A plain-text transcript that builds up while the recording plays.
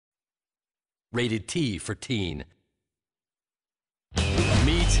Rated T for teen.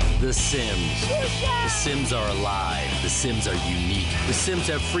 Meet The Sims. The Sims are alive. The Sims are unique. The Sims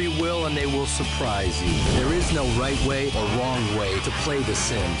have free will and they will surprise you. There is no right way or wrong way to play The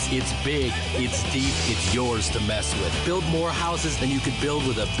Sims. It's big, it's deep, it's yours to mess with. Build more houses than you could build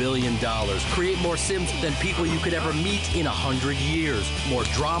with $1 billion. Create more Sims than people you could ever meet in 100 years. More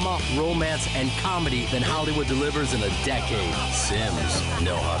drama, romance, and comedy than Hollywood delivers in a decade. Sims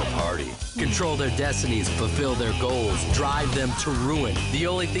know how to party. Control their destinies, fulfill their goals, drive them to ruin. The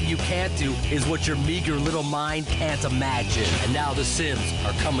only thing you can't do is what your meager little mind can't imagine. And now The Sims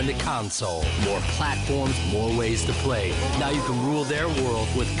are coming to console. More platforms, more ways to play. Now you can rule their world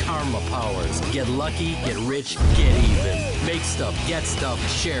with karma powers. Get lucky, get rich, get even. Make stuff, get stuff,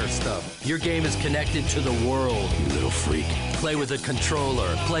 share stuff. Your game is connected to the world, you little freak. Play with a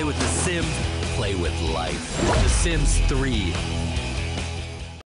controller, play with The Sims, play with life. The Sims 3.